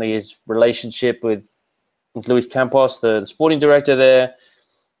 Apparently his relationship with Luis Campos, the sporting director there,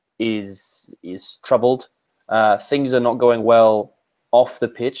 is troubled. Things are not going well off the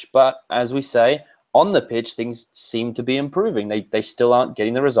pitch, but as we say, on the pitch, things seem to be improving. They still aren't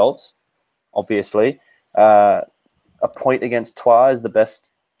getting the results, obviously. A point against Troyes is the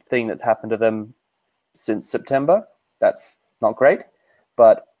best thing that's happened to them since September. That's not great,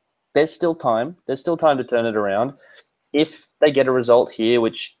 but there's still time. There's still time to turn it around. If they get a result here,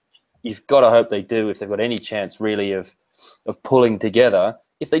 which you've got to hope they do, if they've got any chance really of pulling together,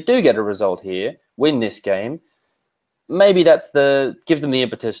 if they do get a result here, win this game, maybe gives them the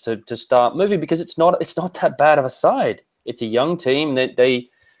impetus to start moving, because it's not that bad of a side. It's a young team that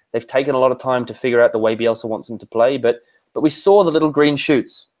they've taken a lot of time to figure out the way Bielsa wants them to play, but we saw the little green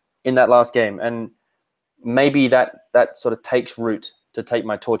shoots in that last game, and maybe that sort of takes root, to take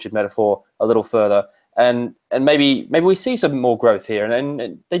my tortured metaphor a little further, and maybe we see some more growth here,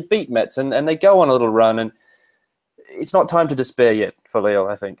 and they beat Metz and they go on a little run, and it's not time to despair yet for Lille,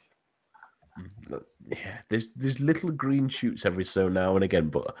 I think. Yeah, there's little green shoots every so now and again,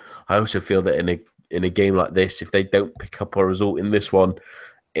 but I also feel that in a game like this, if they don't pick up a result in this one,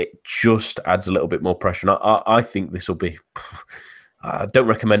 it just adds a little bit more pressure. And I think this will be. I don't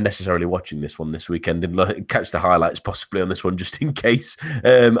recommend necessarily watching this one this weekend and catch the highlights possibly on this one just in case.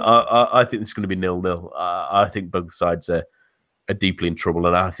 I think it's going to be 0-0. I think both sides are deeply in trouble,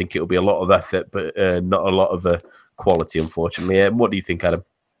 and I think it'll be a lot of effort, but not a lot of quality, unfortunately. What do you think, Adam?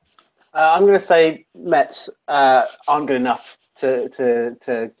 I'm going to say Metz aren't good enough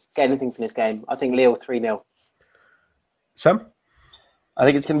to get anything from this game. I think Lille 3-0. Sam? I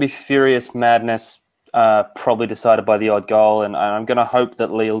think it's going to be furious madness, probably decided by the odd goal, and I'm going to hope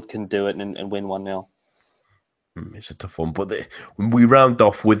that Lille can do it and win 1-0. It's a tough one, but we round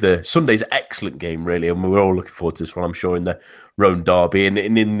off with Sunday's excellent game, really, and we're all looking forward to this one, I'm sure, in the Rhone derby and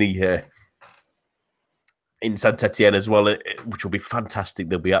in the in Saint-Etienne as well, which will be fantastic.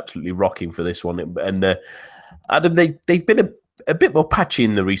 They'll be absolutely rocking for this one. And Adam, they've been a bit more patchy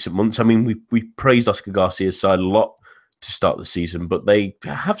in the recent months. I mean, we praised Oscar Garcia's side a lot to start the season, but they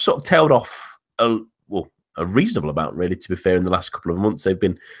have sort of tailed off a reasonable amount, really, to be fair, in the last couple of months. They've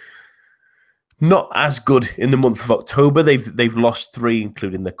been not as good in the month of October. They've lost 3,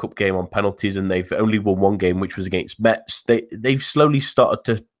 including the cup game on penalties, and they've only won 1 game, which was against Metz. They've slowly started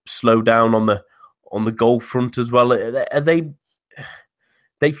to slow down on the goal front as well. They've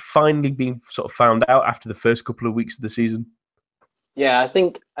finally been sort of found out after the first couple of weeks of the season? Yeah, I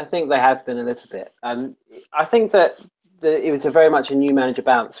think they have been a little bit. I think that it was very much a new manager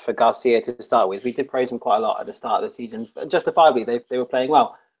bounce for Garcia to start with. We did praise him quite a lot at the start of the season. Justifiably, they were playing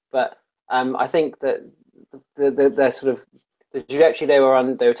well. But I think that the sort of the trajectory they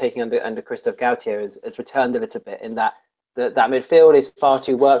were taking under Christophe Gautier has returned a little bit, in that midfield is far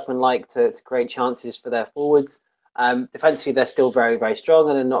too workmanlike to create chances for their forwards. Defensively, they're still very, very strong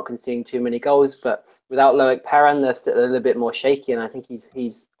and are not conceding too many goals. But without Loic Perrin, they're still a little bit more shaky. And I think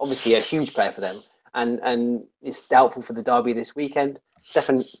he's obviously a huge player for them, and is doubtful for the derby this weekend.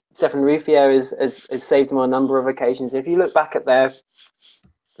 Stefan Ruffier has saved them on a number of occasions. If you look back at their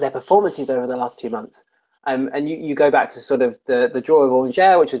performances over the last 2 months, and you go back to sort of the draw of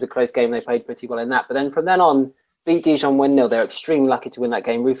Angers, which was a close game, they played pretty well in that. But then from then on, beat Dijon 1-0. They're extremely lucky to win that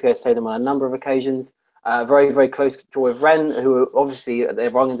game. Ruffier saved them on a number of occasions. Very, very close draw with Rennes, who obviously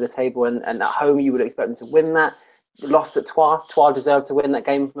they're wrong into the table, and at home you would expect them to win that. Lost at Troyes. Troyes deserved to win that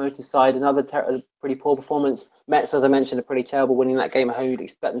game from Motor's side. Another pretty poor performance. Metz, as I mentioned, are pretty terrible winning that game at home. You'd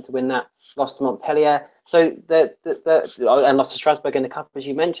expect them to win that. Lost to Montpellier. So and lost to Strasbourg in the cup, as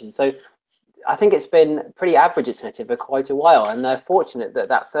you mentioned. So I think it's been pretty average at Saint-Etienne for quite a while, and they're fortunate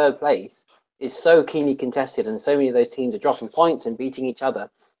that third place is so keenly contested, and so many of those teams are dropping points and beating each other,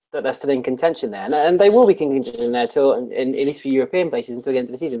 that they're still in contention there. And they will be in contention there till, at least for European places, until the end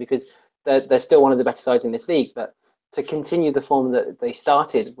of the season, because they're still one of the better sides in this league. But to continue the form that they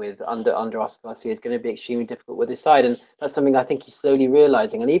started with under Oscar Garcia is going to be extremely difficult with this side. And that's something I think he's slowly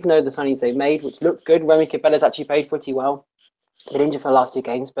realising. And even though the signings they've made, which looked good, Remy Cabella's actually played pretty well. Been injured for the last 2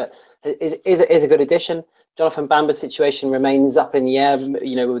 games, but is a good addition. Jonathan Bamba's situation remains up in the air,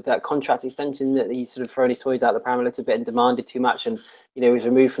 with that contract extension, that he's sort of thrown his toys out the pram a little bit and demanded too much, and he was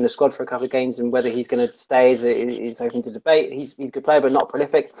removed from the squad for a couple of games, and whether he's going to stay is open to debate. He's a good player, but not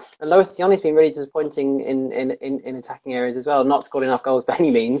prolific. And Lois Sioni's been really disappointing in attacking areas as well, not scored enough goals by any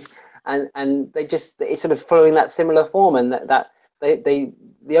means, and it's sort of following that similar form, and that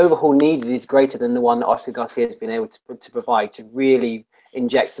the overhaul needed is greater than the one that Oscar Garcia has been able to provide to really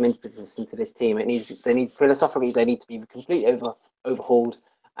inject some impetus into this team. Philosophically, they need to be completely overhauled,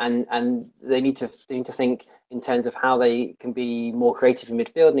 and they need to think in terms of how they can be more creative in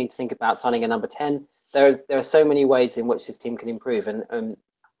midfield. They need to think about signing a number 10. There are so many ways in which this team can improve, and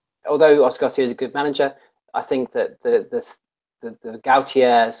although Oscar Garcia is a good manager, I think that the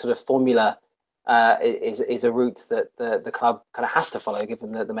Gautier sort of formula is a route that the club kind of has to follow,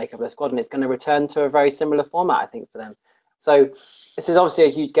 given the makeup of their squad, and it's going to return to a very similar format, I think, for them. So this is obviously a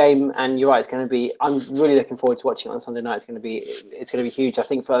huge game, and you're right. It's going to be. I'm really looking forward to watching it on Sunday night. It's going to be huge. I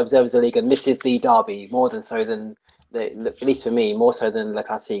think for Observers of the League, and this is the derby more than so than at least for me, more so than Le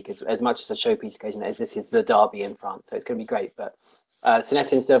Classique, as much as a showpiece occasion as this is the derby in France. So it's going to be great. But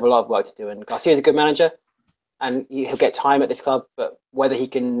Zinedine still have a lot of work to do, and Garcia is a good manager, and he'll get time at this club. But whether he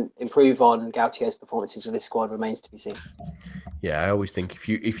can improve on Gautier's performances with this squad remains to be seen. Yeah, I always think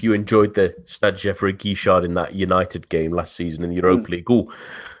if you enjoyed the Stade Geoffroy Guichard in that United game last season in the Europa League,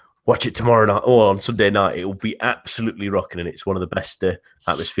 watch it tomorrow night or on Sunday night. It will be absolutely rocking, and it's one of the best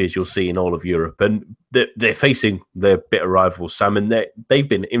atmospheres you'll see in all of Europe. And they're facing their bitter rivals, Sam, and they've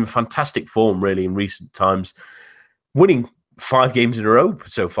been in fantastic form really in recent times, winning 5 games in a row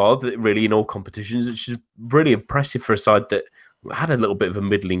so far, really in all competitions. It's just really impressive for a side that had a little bit of a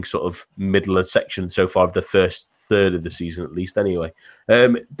middling sort of middle section so far of the first third of the season, at least anyway.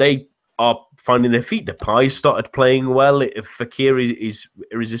 They are finding their feet. Depay started playing well. Fekir is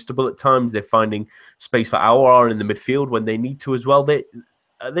irresistible at times. They're finding space for Aouar in the midfield when they need to as well. They're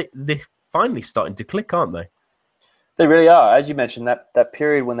finally starting to click, aren't they? They really are. As you mentioned, that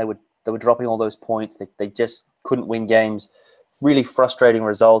period when they were dropping all those points, they just couldn't win games. Really frustrating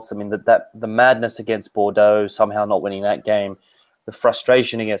results. I mean, the madness against Bordeaux, somehow not winning that game, the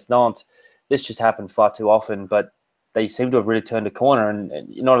frustration against Nantes, this just happened far too often. But they seem to have really turned a corner, and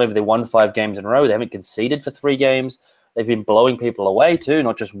not only have they won 5 games in a row, they haven't conceded for 3 games. They've been blowing people away too,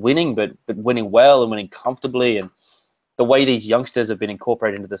 not just winning, but winning well and winning comfortably. And the way these youngsters have been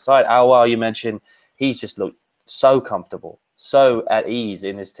incorporated into the side, Aouar, you mentioned, he's just looked so comfortable, so at ease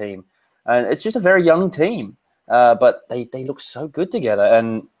in this team. And it's just a very young team. But they look so good together,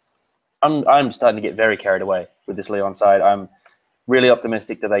 and I'm starting to get very carried away with this Lyon side. I'm really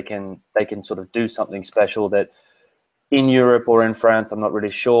optimistic that they can sort of do something special that in Europe or in France, I'm not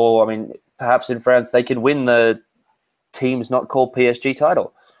really sure. I mean, perhaps in France they could win the teams not called PSG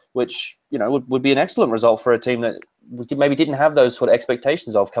title, which would be an excellent result for a team that maybe didn't have those sort of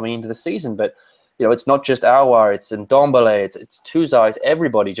expectations of coming into the season. But it's not just Aouar, it's Ndombele, it's Touzard, it's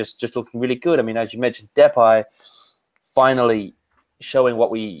everybody just looking really good. I mean, as you mentioned, Depay finally showing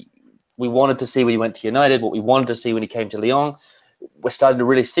what we wanted to see when he went to United, what we wanted to see when he came to Lyon. We're starting to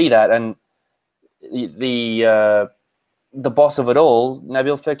really see that. And the boss of it all,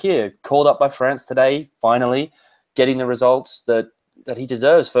 Nabil Fekir, called up by France today, finally getting the results that he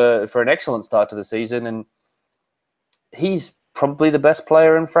deserves for an excellent start to the season. And he's probably the best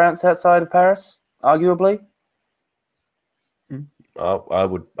player in France outside of Paris, arguably. I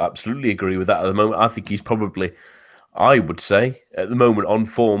would absolutely agree with that at the moment. I think he's probably, I would say, at the moment on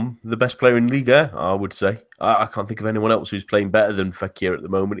form, the best player in Liga, I would say. I can't think of anyone else who's playing better than Fekir at the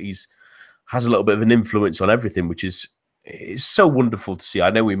moment. Has a little bit of an influence on everything, which is so wonderful to see.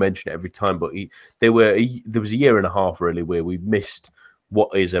 I know we mention it every time, but there was a year and a half really where we missed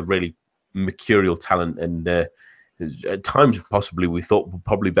what is a really mercurial talent, and at times possibly we thought were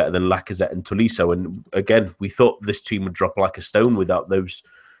probably better than Lacazette and Tolisso. And again, we thought this team would drop like a stone without those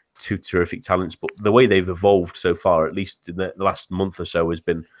 2 terrific talents. But the way they've evolved so far, at least in the last month or so, has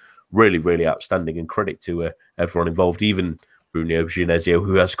been really, really outstanding. And credit to everyone involved, even Bruno Genesio,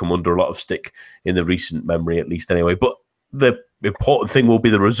 who has come under a lot of stick in the recent memory, at least anyway. But the important thing will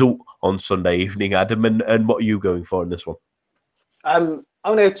be the result on Sunday evening, Adam. And what are you going for in this one? I'm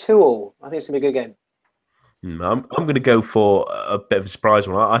going to go 2-2. I think it's going to be a good game. I'm going to go for a bit of a surprise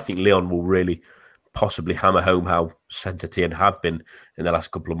one. I think Lyon will really possibly hammer home how Saint-Etienne have been in the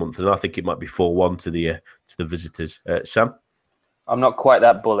last couple of months, and I think it might be 4-1 to the visitors. Sam? I'm not quite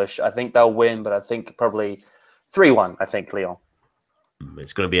that bullish. I think they'll win, but I think probably 3-1, I think, Lyon.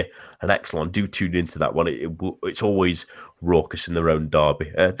 It's going to be an excellent one. Do tune into that one. It's always raucous in their own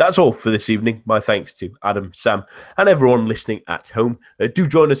derby. That's all for this evening. My thanks to Adam, Sam, and everyone listening at home. Do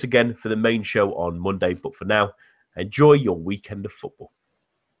join us again for the main show on Monday. But for now, enjoy your weekend of football.